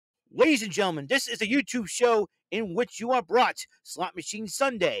Ladies and gentlemen, this is a YouTube show in which you are brought Slot Machine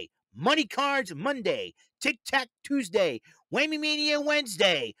Sunday, Money Cards Monday, Tic Tac Tuesday, Whammy Mania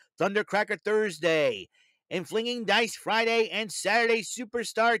Wednesday, Thundercracker Thursday, and Flinging Dice Friday and Saturday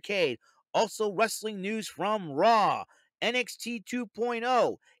Superstarcade. Also wrestling news from Raw, NXT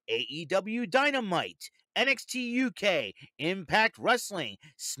 2.0, AEW Dynamite, NXT UK, Impact Wrestling,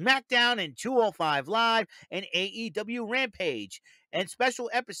 SmackDown and 205 Live, and AEW Rampage, and special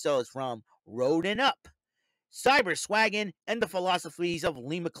episodes from Road and Up, Cyber Swaggin', and the philosophies of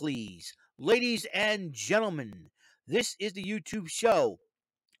Lee McLeese. Ladies and gentlemen, this is the YouTube show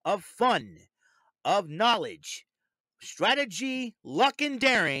of fun, of knowledge, strategy, luck and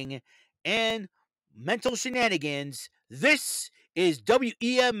daring, and mental shenanigans. This is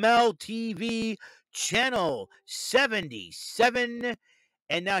WEML-TV Channel 77.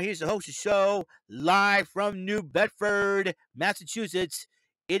 And now here's the host of the show, live from New Bedford, Massachusetts.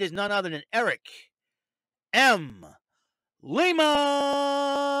 It is none other than Eric M. Lima.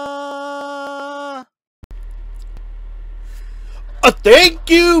 Thank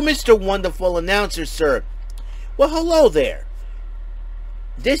you, Mr. Wonderful Announcer, sir. Well, hello there.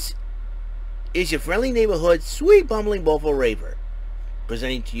 This is your friendly neighborhood, sweet bumbling buffalo raver,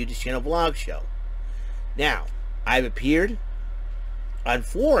 presenting to you this channel vlog show. Now, I've appeared on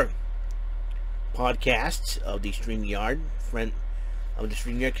 4 podcasts of the StreamYard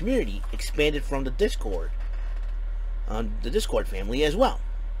community, expanded from the Discord, the Discord family as well.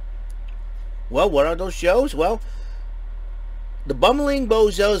 Well, what are those shows? Well, the Bumbling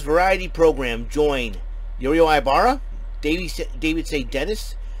Bozos variety program joined Uriel Ibarra, David St.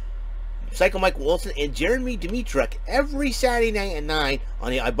 Dennis, Psycho Mike Wilson, and Jeremy Dimitruk every Saturday night at 9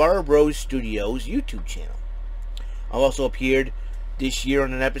 on the Ibarra Bros Studios YouTube channel. I've also appeared this year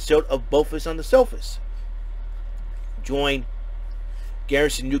on an episode of Bofus on the Sofas. Join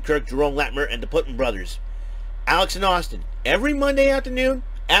Garrison Newkirk, Jerome Latmer, and the Putin brothers, Alex and Austin, every Monday afternoon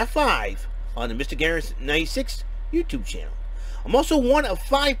at 5 on the Mr. Garrison 96 YouTube channel. I'm also one of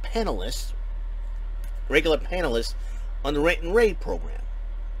 5 panelists, regular panelists, on the Rant and Raid program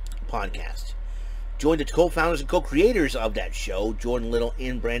podcast. Join the co-founders and co-creators of that show, Jordan Little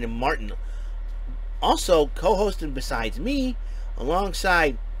and Brandon Martin. Also co-hosting besides me,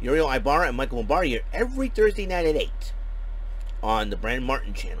 alongside Uriel Ibarra and Michael Bombardier, every Thursday night at 8 on the Brandon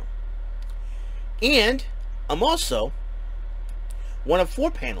Martin channel. And I'm also one of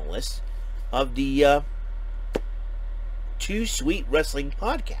 4 panelists of the Too Sweet Wrestling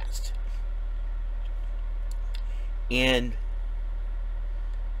podcast. And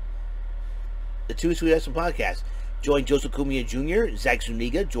the Too Sweet Wrestling podcast join Joseph Cumia Jr., Zach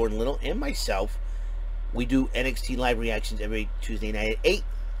Zuniga, Jordan Little, and myself. We do NXT live reactions every Tuesday night at 8.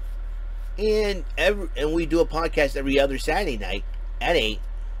 And we do a podcast every other Saturday night at 8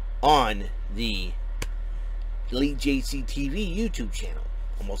 on the Elite JC TV YouTube channel.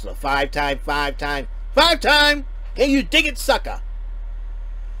 Almost a 5-time, hey, you dig it, sucker!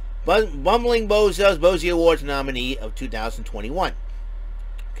 Bumbling Bozos Bozy Awards nominee of 2021.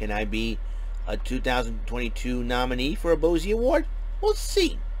 Can I be a 2022 nominee for a Bozy Award? We'll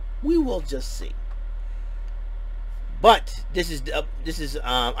see. We will just see. But this is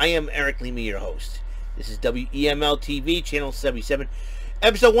I am Eric Lima, your host. This is WEML-TV Channel 77,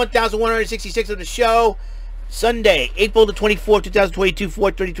 episode 1166 of the show. Sunday, April the 24th, 2022,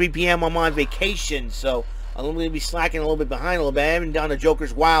 4:33 p.m. I'm on vacation, so I'm going to be slacking a little bit behind a little bit. I haven't done a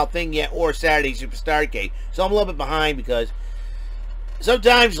Joker's Wild Thing yet or Saturday Superstarcade, so I'm a little bit behind because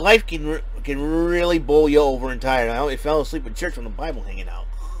sometimes life can really bowl you over and tired. I fell asleep in church with the Bible hanging out.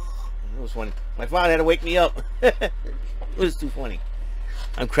 It was funny. My father had to wake me up. It was too funny.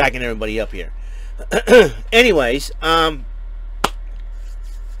 I'm cracking everybody up here. Anyways,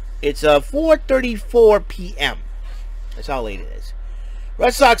 it's 4:34 p.m. That's how late it is.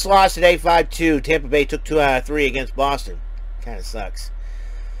 Red Sox lost today 5-2. Tampa Bay took 2 out of 3 against Boston. Kind of sucks.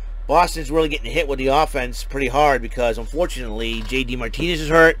 Boston's really getting hit with the offense pretty hard because, unfortunately, J.D. Martinez is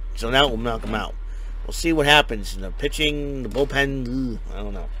hurt, so now we'll knock him out. We'll see what happens. The pitching, the bullpen, I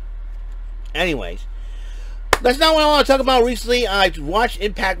don't know. Anyways, that's not what I want to talk about recently. I watched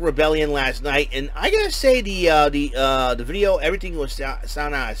Impact Rebellion last night, and I gotta say the video, everything was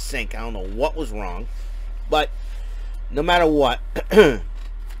sound out of sync. I don't know what was wrong, but no matter what, no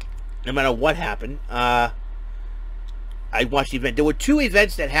matter what happened, I watched the event. There were 2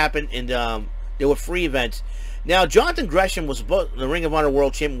 events that happened, and there were free events. Now, Jonathan Gresham was supposed, the Ring of Honor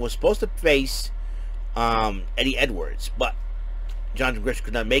World Champion, was supposed to face Eddie Edwards, but Jonathan Gresham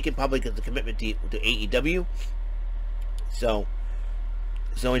could not make it, probably because of the commitment to AEW. So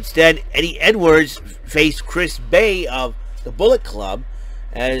instead, Eddie Edwards faced Chris Bay of the Bullet Club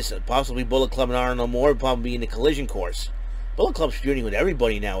as possibly Bullet Club and Honor No More would probably be in the collision course. Bullet Club's feuding with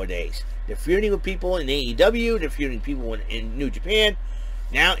everybody nowadays. They're feuding with people in AEW. They're feuding with people in New Japan.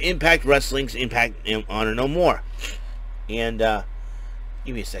 Now Impact Wrestling's Impact and Honor No More. And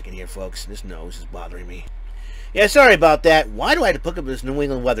give me a second here, folks. This nose is bothering me. Yeah, sorry about that. Why do I have to put up with this New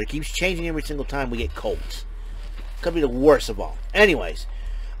England weather? It keeps changing every single time we get colds. Could be the worst of all. Anyways,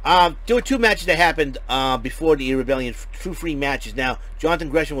 there were two matches that happened before the Rebellion, two free matches. Now, Jonathan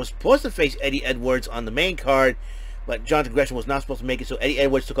Gresham was supposed to face Eddie Edwards on the main card, but Jonathan Gresham was not supposed to make it, so Eddie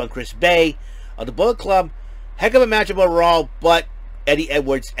Edwards took on Chris Bay of the Bullet Club. Heck of a matchup overall, but Eddie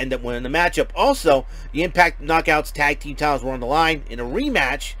Edwards ended up winning the matchup. Also, the Impact Knockouts tag team titles were on the line in a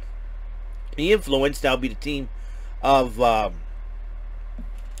rematch. The Influence, that would be the team of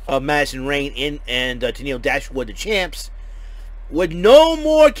Madison Rayne and Tennille Dashwood, the champs, with no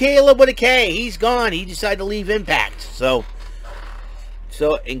more Caleb with a K. He's gone. He decided to leave Impact. So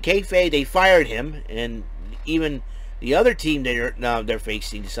in kayfabe, they fired him, and even the other team they're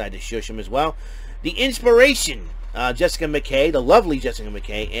facing decided to shush him as well. The Inspiration, Jessica McKay, the lovely Jessica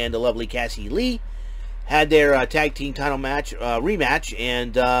McKay, and the lovely Cassie Lee had their tag team title match rematch,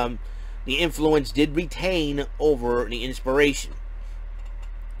 and the Influence did retain over the Inspiration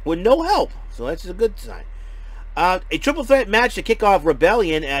with no help, so that's a good sign. A triple threat match to kick off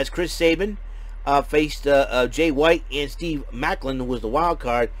Rebellion as Chris Sabin faced Jay White and Steve Macklin, who was the wild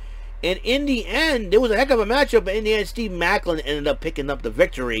card. And in the end, there was a heck of a matchup, but in the end, Steve Macklin ended up picking up the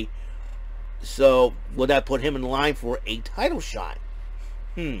victory. So will that put him in line for a title shot?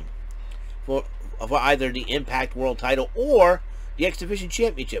 For either the Impact World title or the X Division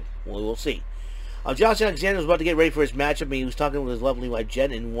Championship? Well, we'll see. Josh Alexander was about to get ready for his matchup, and he was talking with his lovely wife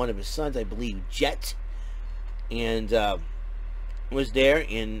Jet and one of his sons, I believe, Jet, and was there,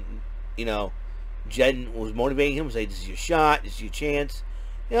 and Jet was motivating him, saying, "This is your shot, this is your chance."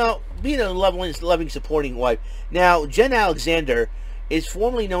 Being a loving, supporting wife. Now, Jen Alexander is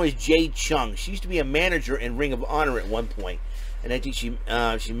formerly known as Jade Chung. She used to be a manager in Ring of Honor at one point, and I think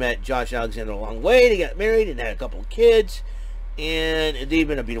she met Josh Alexander along the way. They got married and had a couple of kids, and they've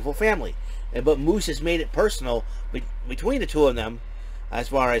been a beautiful family. But Moose has made it personal between the two of them, as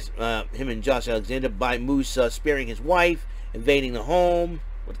far as him and Josh Alexander, by Moose sparing his wife, invading the home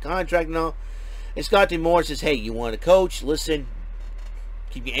with the contract and all. And Scott D'Amore says, "Hey, you want to coach? Listen,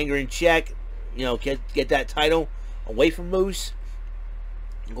 keep your anger in check. Get that title away from Moose.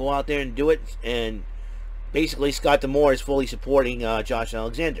 Go out there and do it." And basically, Scott D'Amore is fully supporting Josh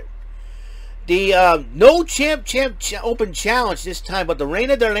Alexander. The no champ open challenge this time, but the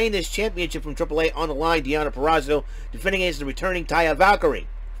Reina de Reinas championship from AAA on the line. Deonna Purrazzo defending against the returning Taya Valkyrie.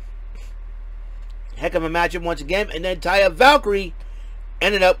 Heck of a matchup once again, and then Taya Valkyrie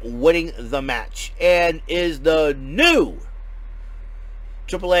ended up winning the match and is the new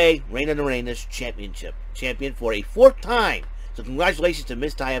AAA Reina de Reinas champion for a fourth time. So congratulations to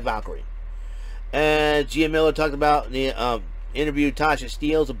Miss Taya Valkyrie. And Gia Miller talked about the interviewed Tasha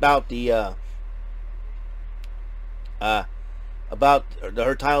Steelz about the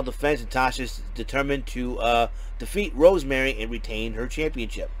her title defense, and Tasha's determined to defeat Rosemary and retain her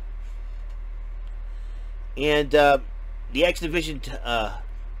championship. And the X Division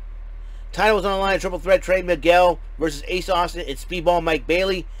title was on the line. Triple threat: Trey Miguel versus Ace Austin and Speedball Mike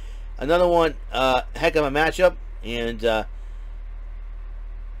Bailey. Another one, heck of a matchup, and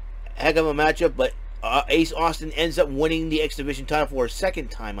but Ace Austin ends up winning the X Division title for a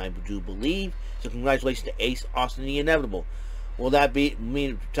second time, I do believe. So congratulations to Ace Austin, the Inevitable. Will that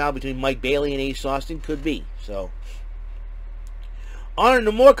mean a title between Mike Bailey and Ace Austin? Could be. So, Honor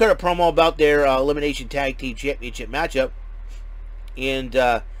No More cut a promo about their Elimination Tag Team Championship matchup, and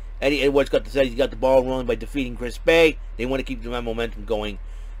Eddie Edwards got the ball rolling by defeating Chris Bay. They want to keep the momentum going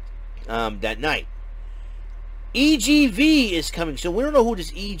that night. EGV is coming. So we don't know who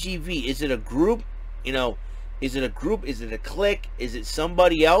this EGV is. It a group? Is it a group? Is it a clique? Is it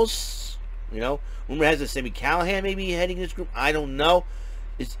somebody else? Rumor has a Sami Callihan maybe heading this group. I don't know.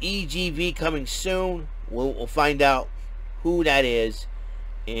 It's EGV coming soon. We'll find out who that is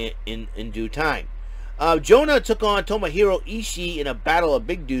in due time. Jonah took on Tomohiro Ishii in a battle of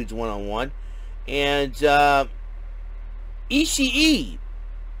big dudes one-on-one. And Ishii,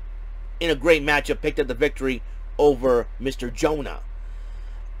 in a great matchup, picked up the victory over Mr. Jonah.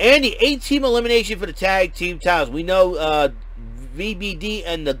 And the 8-team elimination for the tag team titles. We know VBD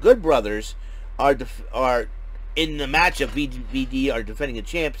and the Good Brothers are in the matchup. VBD are defending the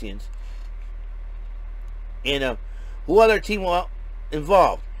champions. And who other team will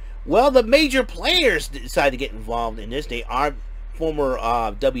involved? Well, the major players decided to get involved in this. They are former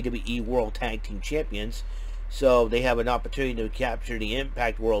WWE World Tag Team Champions. So they have an opportunity to capture the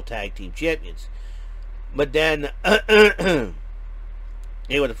Impact World Tag Team Champions. But then, they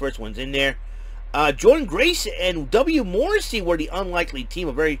were the first ones in there. Jordan Grace and W. Morrissey were the unlikely team,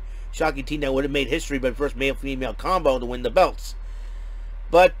 a very shocking team that would have made history by the first male-female combo to win the belts.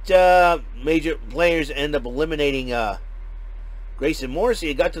 But major players end up eliminating Grace and Morrissey.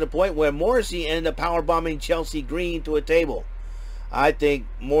 It got to the point where Morrissey ended up powerbombing Chelsea Green to a table. I think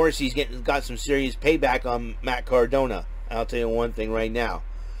Morrissey's got some serious payback on Matt Cardona. I'll tell you one thing right now.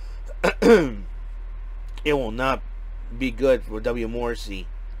 It will not be good for W. Morrissey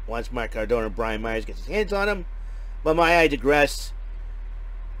once Matt Cardona and Brian Myers gets his hands on him. But I digress.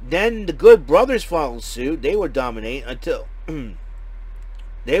 Then the Good Brothers followed suit. They were dominating until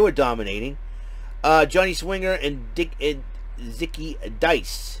they were dominating. Johnny Swinger and Zicky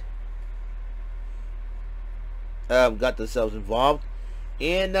Dice got themselves involved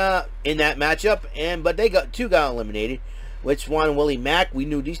in that matchup, but they got eliminated. With Swan and Willie Mack, we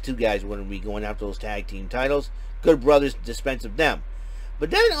knew these two guys wouldn't be going after those tag team titles. Good Brothers dispensed of them.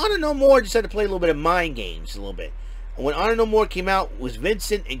 But then Honor No More decided to play a little bit of mind games, a little bit. And when Honor No More came out, it was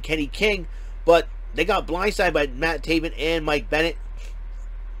Vincent and Kenny King, but they got blindsided by Matt Taven and Mike Bennett.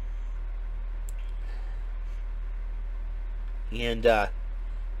 And but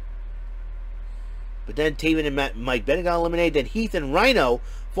then Taven and Mike Bennett got eliminated. Then Heath and Rhino,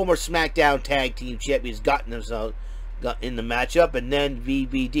 former SmackDown Tag Team Champions, got in the matchup, and then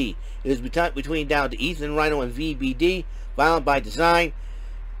VBD. It was between down to Heath and Rhino and VBD, Violent by Design,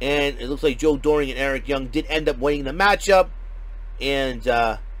 and it looks like Joe Doring and Eric Young did end up winning the matchup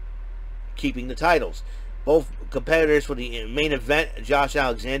and keeping the titles. Both competitors for the main event, Josh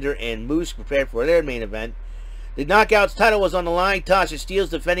Alexander and Moose, prepared for their main event. The Knockouts title was on the line. Tasha Steelz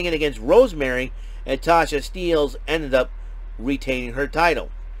defending it against Rosemary, and Tasha Steelz ended up retaining her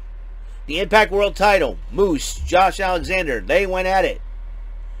title. The Impact World title, Moose, Josh Alexander, they went at it.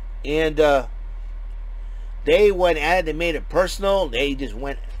 And they went at it. They made it personal. They just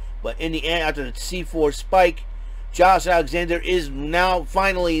went. But in the end, after the C4 spike, Josh Alexander is now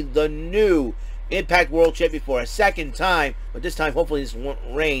finally the new Impact World Champion for a second time. But this time, hopefully, this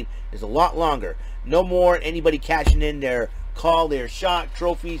reign is a lot longer. No more anybody cashing in their shot,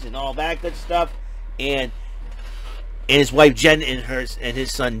 trophies, and all that good stuff. And his wife Jen and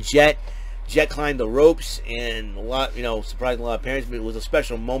his son Jet. Jet climbed the ropes, and a lot, surprised a lot of parents. But it was a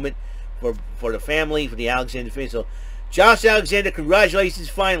special moment for the family, for the Alexander family. So, Josh Alexander, congratulations!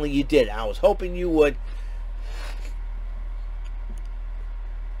 Finally, you did. I was hoping you would.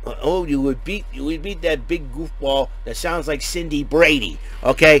 Oh, you would beat that big goofball that sounds like Cindy Brady.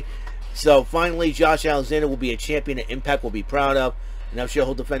 Okay, so finally, Josh Alexander will be a champion that Impact will be proud of, and I'm sure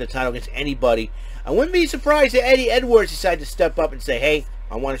he'll defend the title against anybody. I wouldn't be surprised if Eddie Edwards decided to step up and say, "Hey,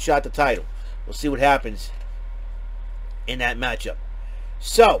 I want a shot at the title." We'll see what happens in that matchup.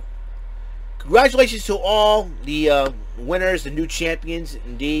 So, congratulations to all the winners, the new champions,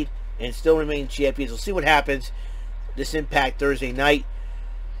 indeed, and still remain champions. We'll see what happens this Impact Thursday night.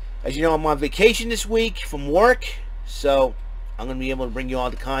 As you know, I'm on vacation this week from work, so I'm going to be able to bring you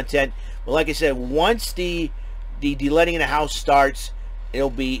all the content. But like I said, once the letting in the house starts, it'll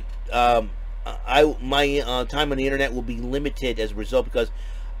be my time on the internet will be limited as a result, because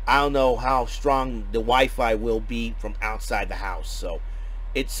I don't know how strong the Wi-Fi will be from outside the house. So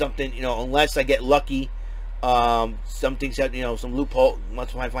it's something, unless I get lucky, some things have, some loophole.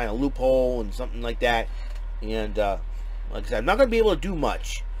 Once I find a loophole and something like that, and like I said, I'm not going to be able to do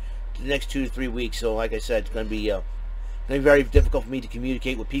much the next 2 to 3 weeks. So like I said, it's going to be very difficult for me to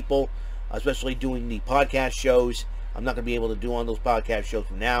communicate with people, especially doing the podcast shows. I'm not going to be able to do on those podcast shows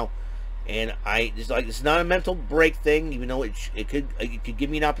from now. And it's not a mental break thing, even though it could give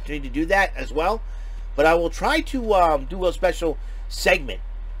me an opportunity to do that as well. But I will try to do a special segment,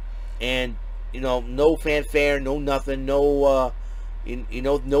 and no fanfare, no nothing, no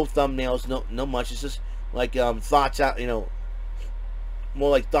no thumbnails, no much. It's just like thoughts out,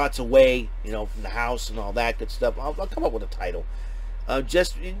 more like thoughts away, from the house and all that good stuff. I'll come up with a title,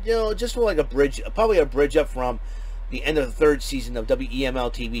 just for like a bridge, probably a bridge up from the end of the third season of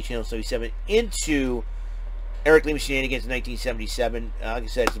WEML-TV Channel 77 into Eric Lehman Shenanigans in 1977. Like I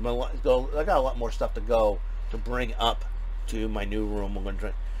said, I got a lot more stuff to bring up to my new room.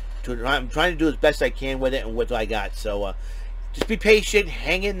 I'm trying to do as best I can with it and what I got. So just be patient,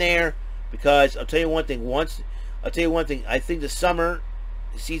 hang in there, because I'll tell you one thing. I think the summer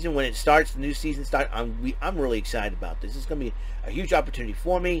season, when it starts, the new season starts, I'm really excited about this. It's going to be a huge opportunity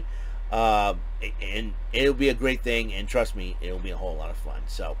for me. And it'll be a great thing, and trust me, it'll be a whole lot of fun.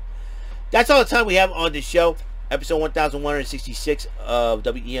 So that's all the time we have on this show. Episode 1166 of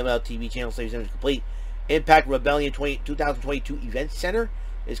WEML TV Channel 77 is complete, Impact Rebellion 2022 Event Center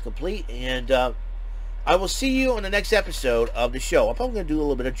is complete, and I will see you on the next episode of the show. I'm probably going to do a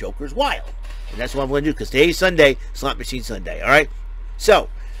little bit of Joker's Wild, and that's what I'm going to do, because today's Sunday, Slot Machine Sunday, alright? So,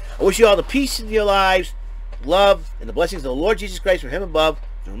 I wish you all the peace in your lives, love, and the blessings of the Lord Jesus Christ from Him above,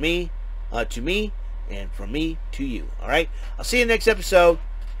 through me, to me, and from me to you, alright? I'll see you in the next episode.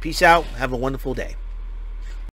 Peace out. Have a wonderful day.